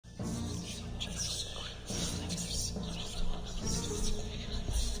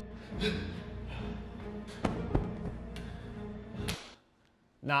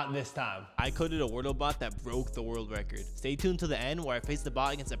Not this time. I coded a Wordle bot that broke the world record. Stay tuned to the end where I face the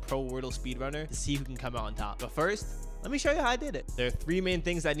bot against a pro Wordle speedrunner to see who can come out on top. But first, let me show you how I did it. There are 3 main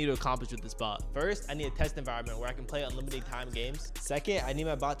things I need to accomplish with this bot. First, I need a test environment where I can play unlimited time games. Second, I need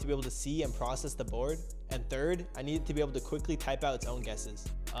my bot to be able to see and process the board. And third, I need it to be able to quickly type out its own guesses.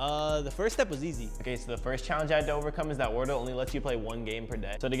 The first step was easy. Okay, so the first challenge I had to overcome is that Wordle only lets you play 1 game per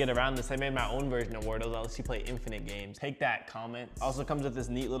day. So to get around this, I made my own version of Wordle that lets you play infinite games. Take that, comments. Also comes with this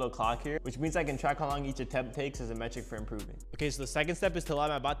neat little clock here, which means I can track how long each attempt takes as a metric for improving. Okay, so the second step is to allow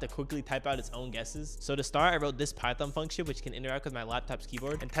my bot to quickly type out its own guesses. So to start, I wrote this Python function, which can interact with my laptop's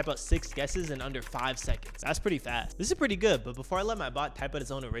keyboard and type out 6 guesses in under 5 seconds. That's pretty fast. This is pretty good, but before I let my bot type out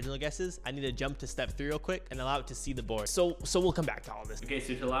its own original guesses, I need to jump to step 3 real quick and allow it to see the board. So we'll come back to all this. Okay,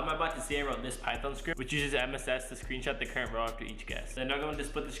 so to allow my bot to see, I wrote this Python script, which uses MSS to screenshot the current row after each guess. Then I'm going to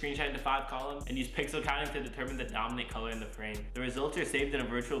split the screenshot into 5 columns and use pixel counting to determine the dominant color in the frame. The results are saved in a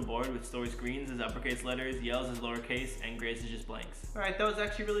virtual board which stores greens as uppercase letters, yells as lowercase, and grays as just blanks. All right, that was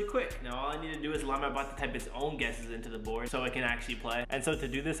actually really quick. Now all I need to do is allow my bot to type its own guesses into the board so it can actually play. And so to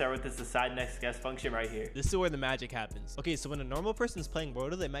do this, I wrote this aside next guess function right here. This is where the magic happens. Okay, so when a normal person's playing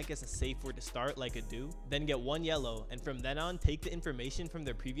Wordle, they might guess a safe word to start, like a do, then get 1 yellow, and from then on, take the information from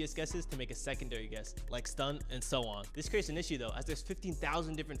their previous guesses to make a secondary guess, like stunt, and so on. This creates an issue though, as there's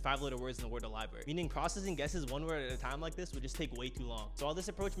 15,000 different 5-letter words in the Wordle library, meaning processing guesses 1 word at a time like this would just take way too long. So while this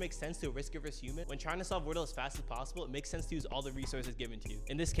approach makes sense to a risk-averse human, when trying to solve Wordle as fast as possible, it makes sense to use all the resources given to you.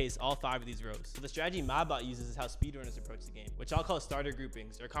 In this case, all 5 of these rows. So the strategy my bot uses is how speedrunners approach the game, which I'll call starter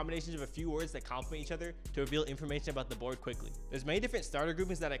groupings, or combinations of a few words that complement each other to reveal information about the board quickly. There's many different starter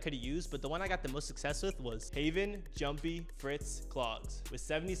groupings that I could have used, but the one I got the most success with was Haven, Jumpy, Fritz, Clogs, with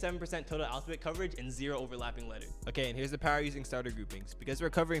 77% total alphabet coverage and 0 overlapping letters. Okay, and here's the power using starter groupings. Because we're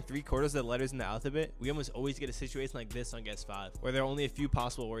covering 3/4 of the letters in the alphabet, we almost always get a situation like this on guess 5, where there are only a few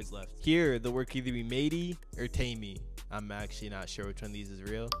possible words left. Here, the word could either be matey or tamey. I'm actually not sure which one of these is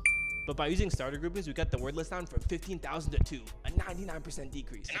real. But by using starter groupings, we got the word list down from 15,000 to 2, a 99%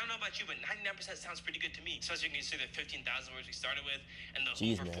 decrease. And I don't know about you, but 99% sounds pretty good to me. Especially when you consider the 15,000 words we started with, and the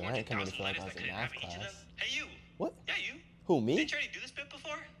over 400,000 letters that could have each of them. Hey, you. What? Yeah, you. Who, me? Didn't you already do this bit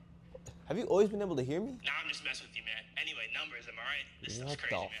before? Have you always been able to hear me? Nah, I'm just messing with you, man. Anyway, numbers, am I right? This stuff's What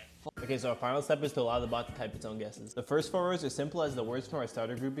crazy, the man. Okay, so our final step is to allow the bot to type its own guesses. The first 4 rows are simple as the words from our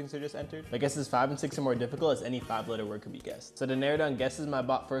starter groupings are just entered. But guesses 5 and 6 are more difficult as any 5-letter word could be guessed. So to narrow down guesses, my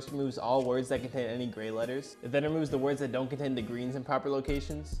bot first removes all words that contain any gray letters. It then removes the words that don't contain the greens in proper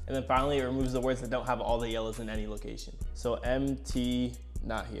locations. And then finally, it removes the words that don't have all the yellows in any location. So MT,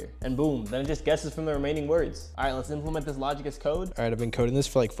 not here. And boom, then it just guesses from the remaining words. All right, let's implement this logic as code. All right, I've been coding this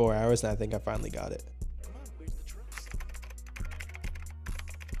for like 4 hours and I think I finally got it.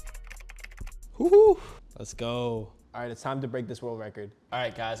 Woohoo! Let's go. All right, it's time to break this world record. All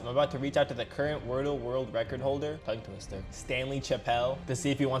right, guys, I'm about to reach out to the current Wordle world record holder, tongue twister, Stanley WR, to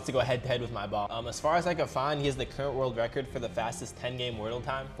see if he wants to go head-to-head with my bot. As far as I can find, he has the current world record for the fastest 10-game Wordle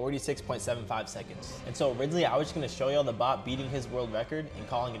time, 46.75 seconds. And so originally, I was just gonna show y'all the bot beating his world record and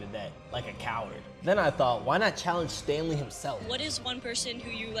calling it a day, like a coward. Then I thought, why not challenge Stanley himself? What is one person who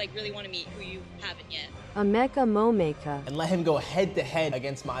you like really want to meet who you haven't yet? A mecha mo mecha. And let him go head-to-head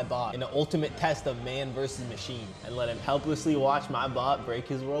against my bot in an ultimate test of man versus machine, and let him helplessly watch my bot break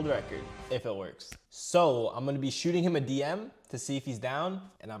his world record, if it works. So I'm gonna be shooting him a DM to see if he's down,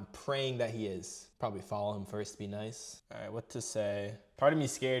 and I'm praying that he is. Probably follow him first to be nice. All right, what to say? Part of me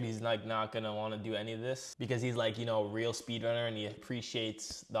scared he's like not gonna wanna do any of this because he's like, you know, a real speedrunner and he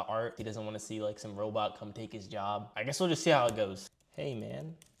appreciates the art. He doesn't wanna see like some robot come take his job. I guess we'll just see how it goes. Hey,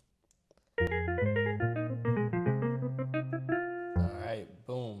 man. All right,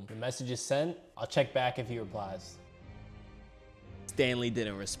 boom. The message is sent. I'll check back if he replies. Stanley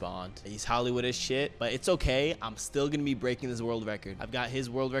didn't respond. He's Hollywood as shit, but it's okay. I'm still gonna be breaking this world record. I've got his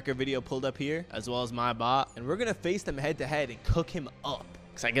world record video pulled up here, as well as my bot, and we're gonna face them head to head and cook him up.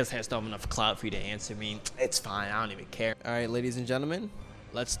 Cause I guess I still have enough clout for you to answer me. It's fine, I don't even care. All right, ladies and gentlemen,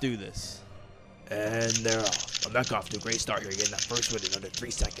 let's do this. And they're off. I'm back off to a great start here, getting that first win in under 3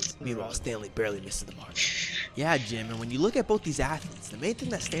 seconds. Meanwhile, Stanley barely misses the mark. Yeah, Jim, and when you look at both these athletes, the main thing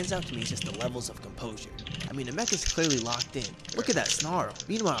that stands out to me is just the levels of composure. I mean, Namek is clearly locked in. Look at that snarl.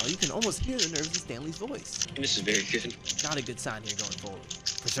 Meanwhile, you can almost hear the nerves in Stanley's voice. This is very good. Not a good sign here going forward.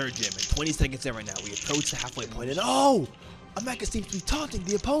 For sure, Jim, in 20 seconds in right now, we approach the halfway point, and oh! Emeka seems to be taunting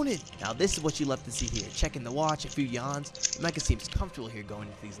the opponent. Now this is what you love to see here. Checking the watch, a few yawns. Emeka seems comfortable here going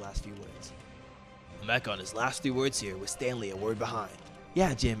into these last few words. Emeka on his last 3 words here with Stanley a word behind.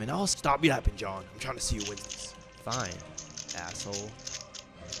 Yeah, Jim, and I'll stop yapping, John. I'm trying to see you win this. Fine, asshole.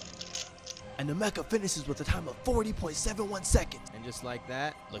 And the mecha finishes with a time of 40.71 seconds. And just like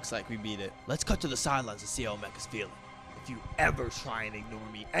that, looks like we beat it. Let's cut to the sidelines and see how mecha's feeling. If you ever try and ignore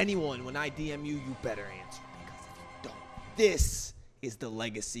me, anyone, when I DM you, you better answer. Because if you don't, this is the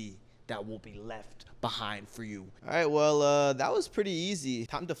legacy that will be left behind for you. All right, well, that was pretty easy.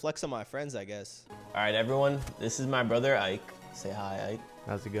 Time to flex on my friends, I guess. All right, everyone, this is my brother, Ike. Say hi, Ike.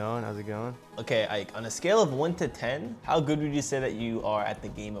 How's it going? How's it going? Okay, Ike, on a scale of 1 to 10, how good would you say that you are at the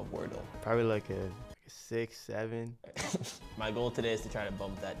game of Wordle? Probably like a 6, 7. My goal today is to try to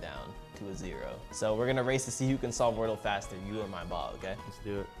bump that down to a 0. So we're gonna race to see who can solve Wordle faster, you or my bot, okay? Let's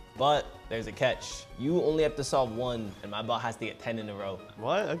do it. But there's a catch. You only have to solve 1, and my bot has to get 10 in a row.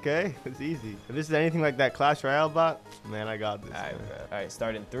 What? Okay, it's easy. If this is anything like that Clash Royale bot, man, I got this. All right,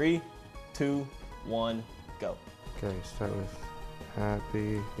 start in 3, 2, 1, go. Okay, start with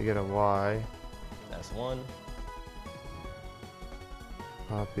happy. You get a Y. That's 1.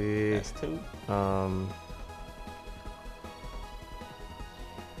 Happy. That's 2.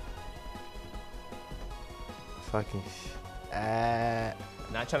 Fucking.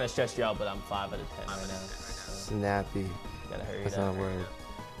 Not trying to stress you out, but I'm 5 out of 10 right now. So Snappy. gotta hurry That's it up. not a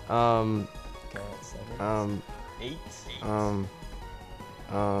word. Okay, 7. 8. Come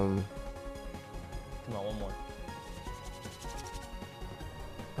Come on, one more.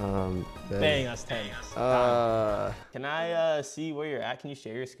 Bang, that's 10. Can I see where you're at? Can you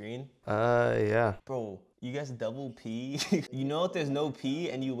share your screen? Yeah. Bro, you guys double P? You know if there's no P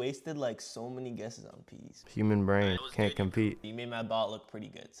and you wasted like so many guesses on P's. Human brain can't compete. You made my bot look pretty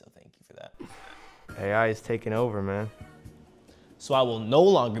good, so thank you for that. AI is taking over, man. So I will no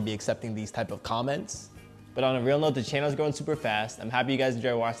longer be accepting these type of comments. But on a real note, the channel is growing super fast. I'm happy you guys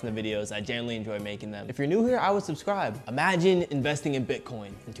enjoy watching the videos. I genuinely enjoy making them. If you're new here, I would subscribe. Imagine investing in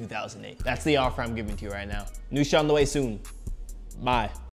Bitcoin in 2008. That's the offer I'm giving to you right now. New show on the way soon. Bye.